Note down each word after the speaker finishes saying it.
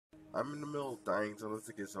I'm in the middle of dying, so let's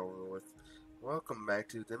get this over with. Welcome back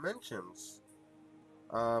to Dimensions.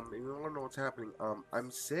 If you want to know what's happening, I'm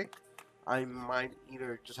sick. I might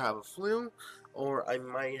either just have a flu, or I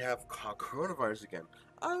might have coronavirus again.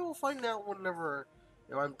 I will find out whenever,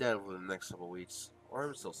 I'm dead within the next couple of weeks, or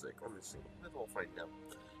I'm still sick. Let me see. We'll find out.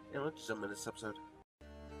 And let's jump into this episode.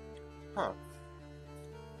 Huh.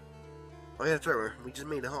 Oh yeah, that's right. We just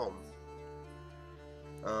made it home.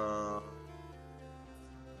 Uh,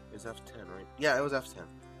 it's F10, right? Yeah, it was F10.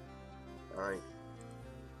 All right.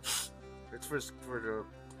 It's for the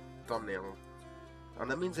thumbnail.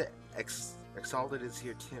 That means that Exalted is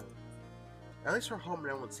here too. At least we're home and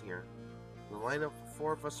everyone's here. The lineup of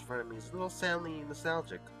four of us in front of me is a little sadly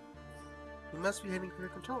nostalgic. He must be heading for the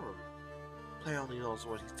control room. Player only knows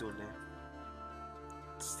what he's doing there.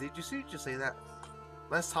 Did you see just say that?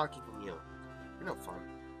 Less talking from you. You're no fun.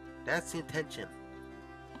 That's the intention.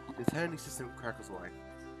 The tiny system crackles alive.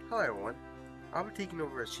 Hello everyone. I'll be taking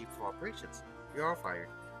over as chief of operations. You're all fired.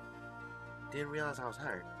 Didn't realize I was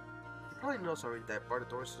hired. You probably noticed already that bar the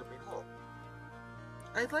doors to the main hall.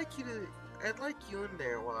 I'd like you in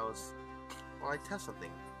there while I test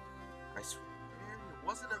something. I swear it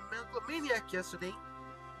wasn't a megalomaniac yesterday.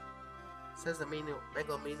 Says the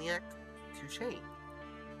megalomaniac. Touche.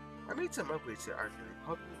 I made some upgrades to Arcade.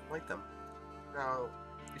 Hope you like them. Now,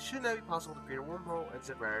 it should not be possible to create a wormhole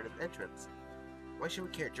exit rather than entrance. Why should we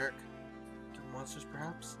care, jerk? Kill monsters,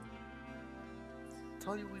 perhaps?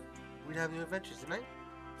 Tell you we'd have new adventures tonight?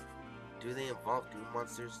 Do they involve new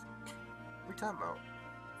monsters? What are we talking about?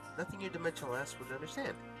 Nothing your dimensional ass would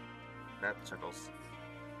understand. Nat chuckles.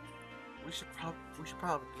 We should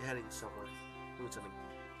probably be heading somewhere. Doing something.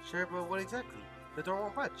 Sure, but what exactly? The door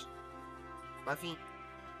won't budge. Buffy.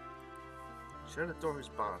 Shut the door, who's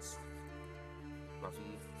boss?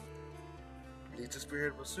 Buffy. Leads the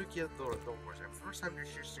spearhead with Suki at the door. Don't worry. First time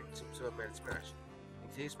this year seems to have managed smash.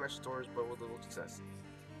 You can smash the doors, but with little success.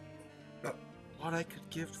 What I could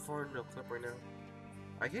give for a milk clip right now.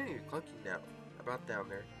 I can't hear you clunking now. About down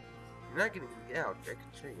there. You're not getting me out. I can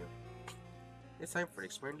show you. It's time for the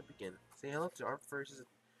experiment to begin. Say hello to Arm Forces.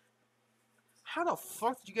 How the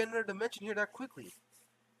fuck did you get another dimension here that quickly?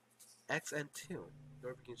 X and 2. The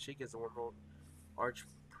door begins shaking as the wormhole arch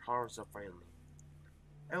powers up finally.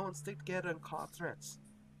 Everyone stick together and call out threats.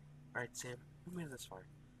 Alright, Sam, we made it this far.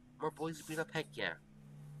 More boys to beat up? Heck yeah.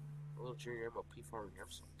 A little junior MLP for me. I'm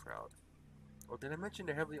so proud. Oh, did I mention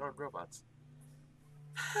they're heavily armed robots?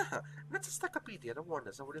 Haha, that's a stuck-up-idiot that warned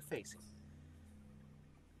us of what they're facing.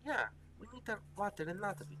 Yeah, we need that water and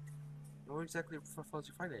not to beat. Where exactly for foes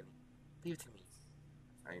you find any? Leave it to me.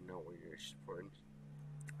 I know where you're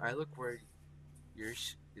I look where your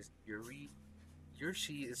she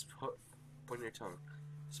is putting your tongue.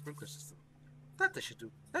 Sprinkler system. That should do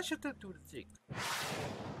the trick.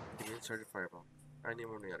 Again, started fireball. I need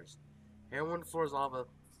more than the others. Everyone on the floor is lava.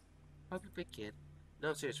 Help you, big kid. No,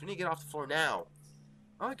 I'm serious. We need to get off the floor now.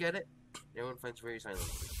 Oh, I get it. Everyone finds very silent.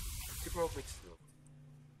 Super old makes it move.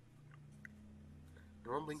 The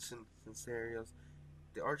rumblings and scenarios.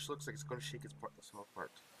 The arch looks like it's going to shake its small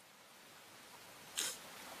apart.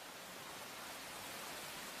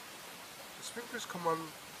 The sprinklers come on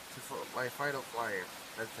to fight a flyer,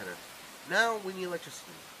 antenna. Now we need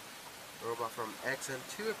electricity. A robot from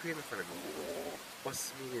XN2 appeared in front of me. What's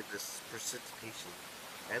the meaning of this precipitation?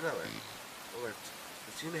 Another alert.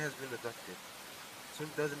 This unit has been abducted.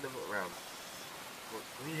 Soon doesn't move around.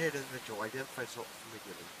 We need to hear the individual. Identify from the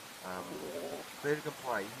beginning. Clear to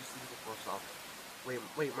comply. Use the force off.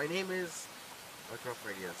 Wait, my name is... Rough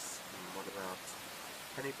Radius. What about...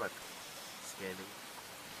 Penny Buck? Scanning.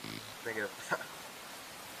 Negative.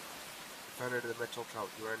 Founder of the Dimensional Travel.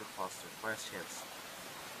 You are an imposter. Last chance.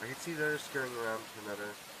 I can see the others scurrying around to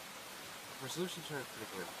another. Resolution trying to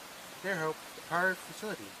predicament. There, Hope. The power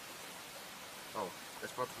facility. Oh,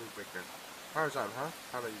 that's about the moon breaker. Power's on, huh?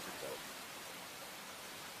 How do I use it, though?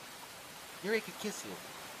 Yuri could kiss you.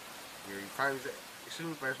 Yuri probably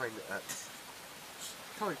extremely embarrassed by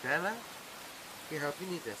totally bad, huh? Here, Hope, you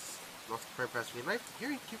need this. Must prepare past me a knife.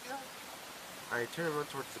 Yuri, keep it up. I turn and run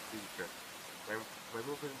towards the creature. My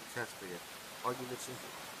movement is activated. All units in.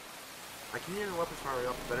 I can hear the weapons powering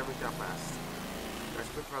up, but everything got fast. I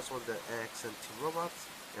sprint across one of the X and 2 robots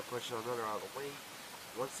and push another out of the way.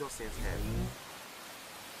 One still stands ahead.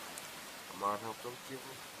 Come on, Help, don't give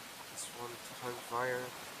me this one time fire.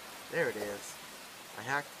 There it is. I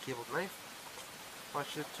hacked the cable knife. I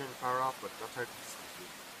should turn the power off, but not hard to see.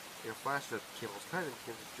 In a flash, the cable's cut and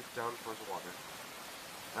begins to drip down towards the water.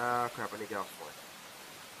 Crap, I need to get off the floor.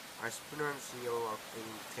 I spin around the CEO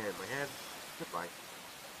aiming 10 in my head. Goodbye.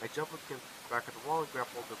 I jump back at the wall and grab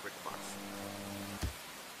hold of the brick box.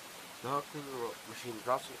 The huckling machine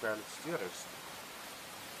drops to the ground and sees the others.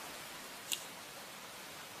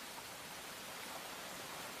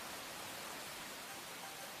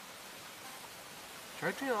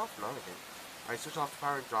 Try to turn it off and on again. I switch off the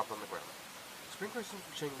power and drop on the ground. The sprinkler seems to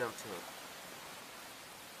be shutting down too.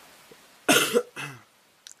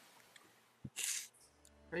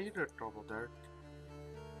 Hey, you did trouble there.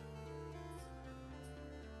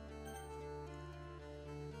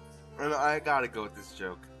 And I gotta go with this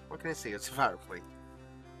joke. What can I say? It's a power play.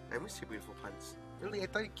 I miss your beautiful puns. Really, I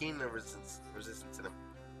thought you gained the resistance in them.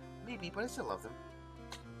 Maybe, but I still love them.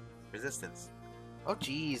 Resistance. Oh,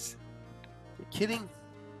 jeez. You're kidding?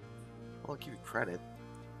 Well, I'll give you credit.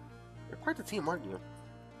 You're quite the team, aren't you?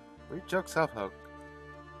 Well, your joke's up, Hope.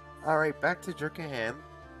 Alright, back to jerk a hand.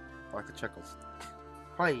 I like the chuckles.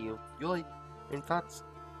 Quiet, you. Any thoughts?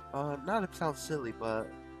 Not to sound silly, but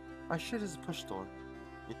my shit is a push door.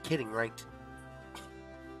 You're kidding, right?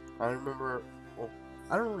 I remember. Well,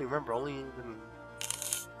 I don't really remember. Only even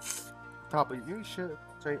top, but you should.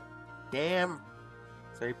 Sorry. Damn.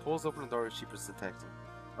 So he pulls open the door and she presents texting.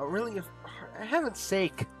 Oh, really? For heaven's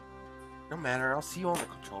sake. No matter. I'll see you in the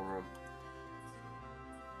control room.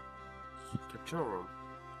 Control room.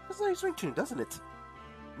 That's a nice ringtone, doesn't it?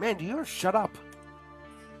 Man, do you ever shut up?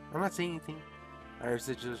 I'm not saying anything. I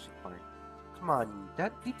said just fine. Come on,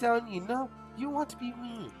 that deep down, you know, you want to be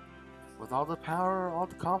me. With all the power, all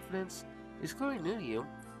the confidence, it's clearly new to you.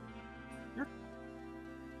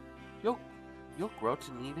 You'll grow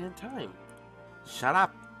to need it in time. Shut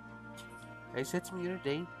up! I said to me the other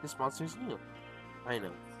day, this monster is new. I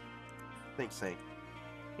know. Thanks, say.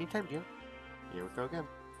 Anytime, dear. Here we go again.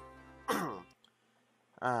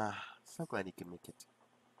 So glad you could make it.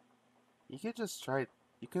 You could just try.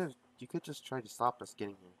 You could just try to stop us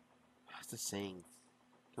getting here. That's the saying.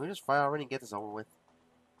 Can we just fight already and get this over with?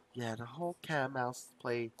 Yeah, the whole cat and mouse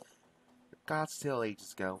play got still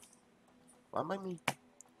ages ago. Why am I me?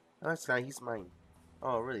 Oh, this guy, he's mine.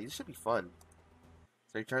 Oh, really? This should be fun.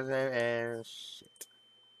 So he tries to and shit.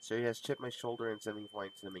 So he has chipped my shoulder and sent me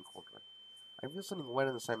flying to the main corridor. I feel something wet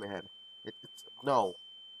inside my head. It's no.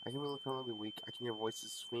 I can look really weak. I can hear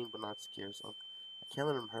voices scream but not scare. So I can't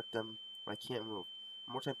let them hurt them, but I can't move.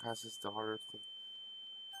 The more time passes, the harder thing.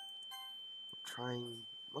 I'm trying.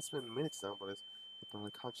 Must have been minutes now, but it's my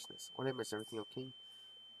consciousness. What did I miss? Everything okay?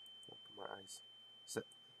 Open my eyes. So,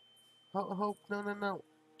 Hope, no.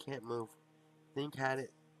 Can't move. Think had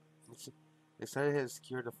it. They decided to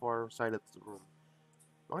secure the far side of the room.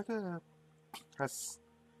 Monica appears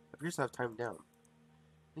to have time down.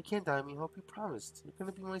 You can't die me, Hope. You promised. You're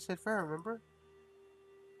gonna be my said fair, remember?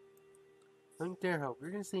 Don't you dare, Hope.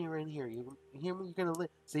 You're gonna stay right here. You hear me? You're gonna live.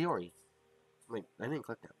 Sayori. Wait, I didn't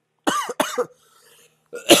click that.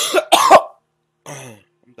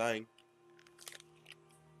 I'm dying.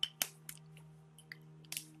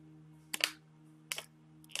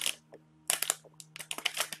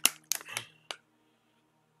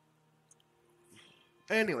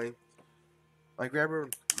 Anyway, I grabbed her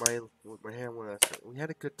with my hand when I said, we had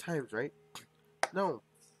a good times, right? No,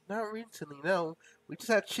 not recently, no. We just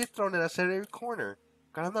had shit thrown at us at every corner.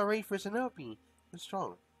 God, I'm not ready for Shinobi. You're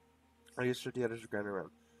strong. I just heard the others were gathering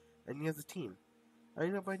around. And you have the team. I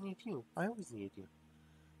know, but I need you. I always needed you.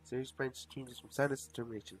 Siri's branch changes from sadness to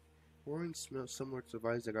determination. Roaring smells similar to the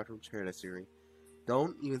vibes I got from Charity, Siri.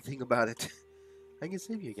 Don't even think about it. I can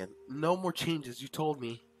save you again. No more changes, you told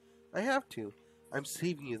me. I have to. I'm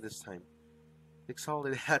saving you this time.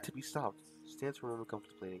 It had to be stopped. She stands for a moment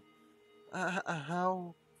contemplating.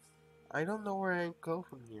 How? I don't know where I go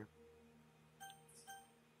from here.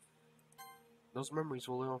 Those memories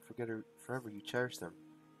will live on forever. You cherish them.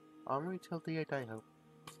 I'll remember till the day I die, Hope.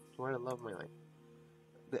 You are the love of my life.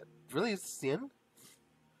 Really? Is this the end?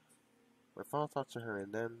 My final thoughts are her,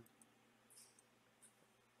 and then...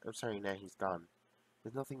 I'm sorry, now he's gone.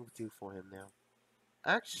 There's nothing to do for him now.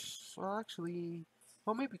 Actually...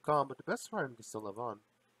 Well, maybe gone, but the best part of him can still live on.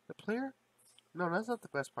 The player? No, that's not the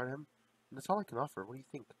best part of him. That's all I can offer. What do you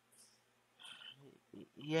think?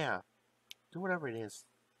 Yeah. Do whatever it is.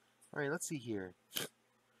 Alright, let's see here. The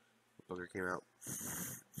booger came out.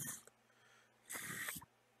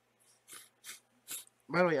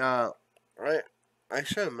 By the way, I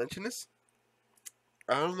should have mentioned this.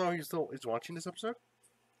 I don't know if he's watching this episode.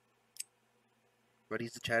 But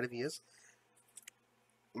he's the chat if he is.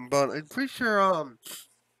 But I'm pretty sure, I'm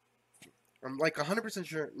like 100%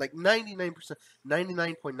 sure, like 99%,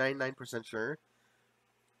 99.99% sure.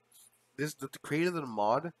 The creator of the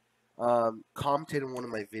mod, commented on one of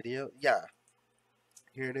my videos. Yeah.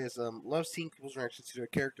 Here it is. Love seeing people's reactions to their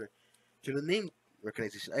character. To the name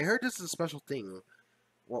recognition. I heard this is a special thing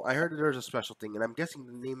Well, I heard there's a special thing, and I'm guessing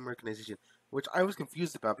the name recognition, which I was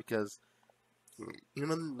confused about because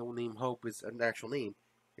even though the name Hope is an actual name,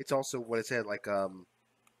 it's also what it said, like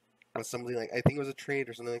something like, I think it was a trade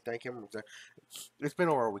or something like that. I can't remember exactly. It's been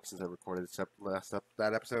over a week since I recorded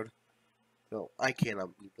that episode, so I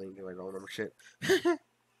cannot be blamed if I don't remember shit.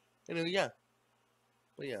 Anyway, yeah,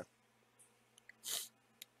 but yeah.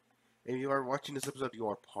 If you are watching this episode, you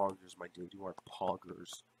are poggers, my dude. You are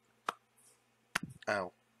poggers.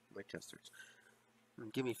 Ow, my chest hurts.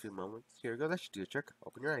 Give me a few moments. Here we go. That should do a trick.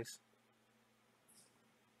 Open your eyes.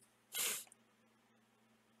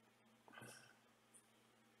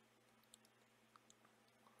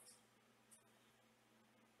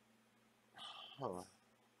 Huh.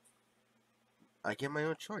 I get my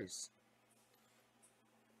own choice.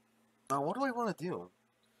 Now, what do I want to do?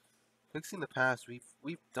 Fixing the past.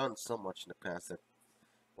 We've done so much in the past that,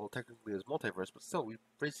 well, technically it's multiverse, but still, we've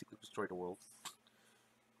basically destroyed the world.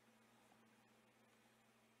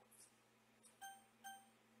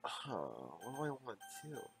 Huh. What do I want to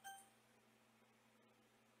do?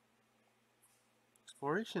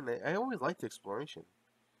 Exploration. I always liked exploration.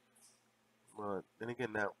 But then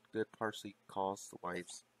again, that did partially cause the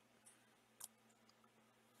wives.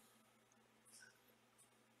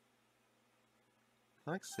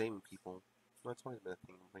 I like saving people. That's always been a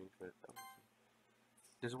thing.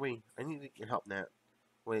 There's a way. I need to get your help, Nat.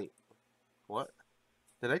 Wait. What?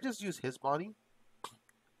 Did I just use his body?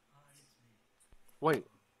 Wait.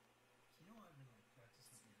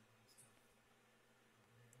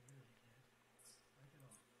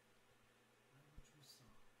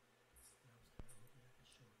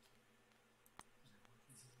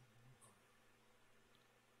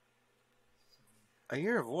 I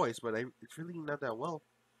hear a voice, but it's really not that well.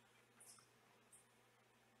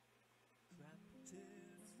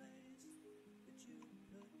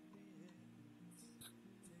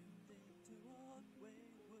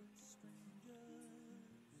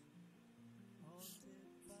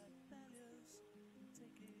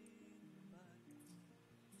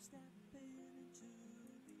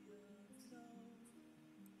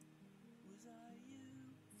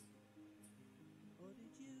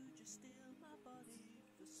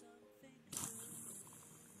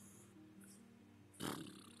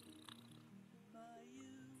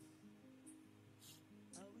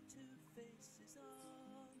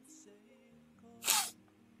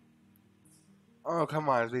 Oh, come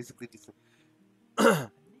on. It's basically decent.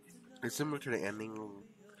 It's similar to the ending.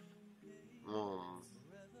 Um,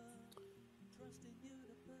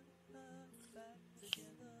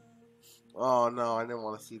 oh, no. I didn't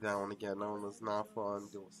want to see that one again. That one was not fun.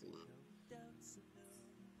 Don't see.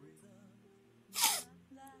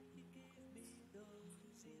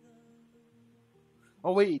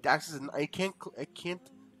 Oh, wait. Access. I can't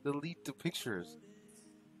delete the pictures.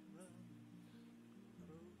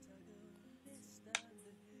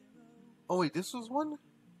 Oh, wait. This was one?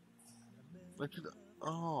 Like,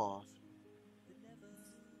 oh.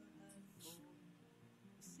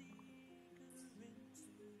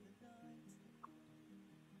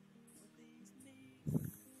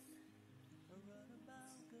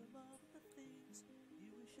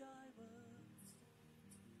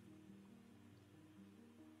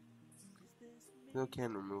 You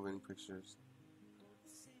can't remove any pictures.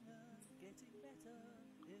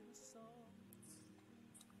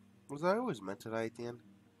 Was I always meant to die at the end?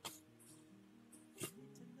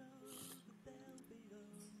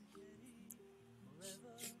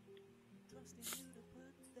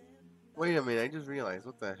 Wait a minute, I just realized.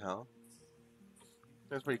 What the hell?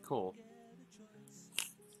 That's pretty cool.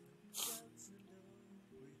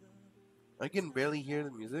 I can barely hear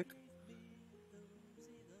the music.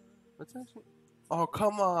 What's actually... Oh,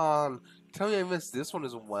 come on! Tell me I missed this one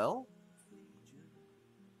as well?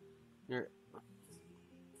 You're...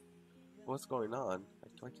 What's going on?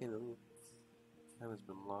 I can't believe... That has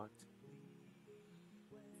been locked.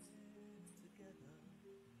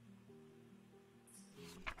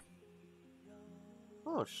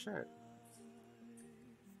 Oh, shit.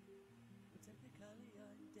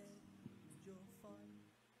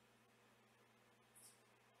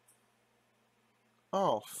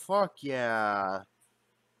 Oh, fuck yeah.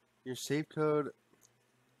 Your save code.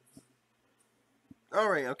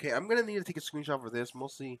 Alright, okay. I'm gonna need to take a screenshot for this,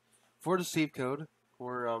 mostly for the save code.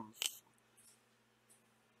 For,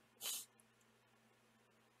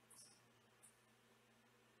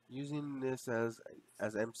 using this as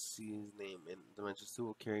MC's name in Dimensions 2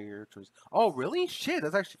 will carry your choice. Oh, really? Shit,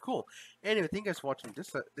 that's actually cool. Anyway, thank you guys for watching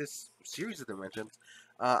this series of Dimensions.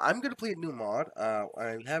 I'm gonna play a new mod.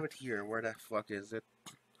 I have it here. Where the fuck is it?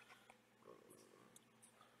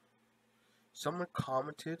 Someone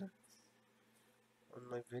commented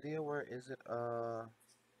on my video. Where is it?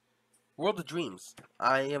 World of Dreams.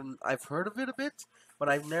 I've heard of it a bit, but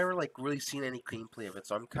I've never like really seen any gameplay of it,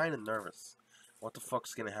 so I'm kind of nervous. What the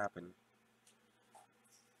fuck's gonna happen?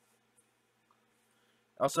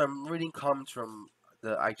 Also, I'm reading comments from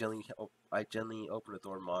the I gently open the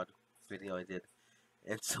door mod video I did,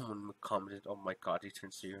 and someone commented, "Oh my god, he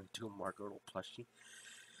turns you into a Margot plushie."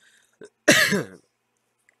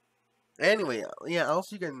 Anyway, yeah, I'll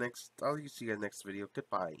see you guys next. I'll see you guys next video.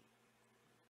 Goodbye.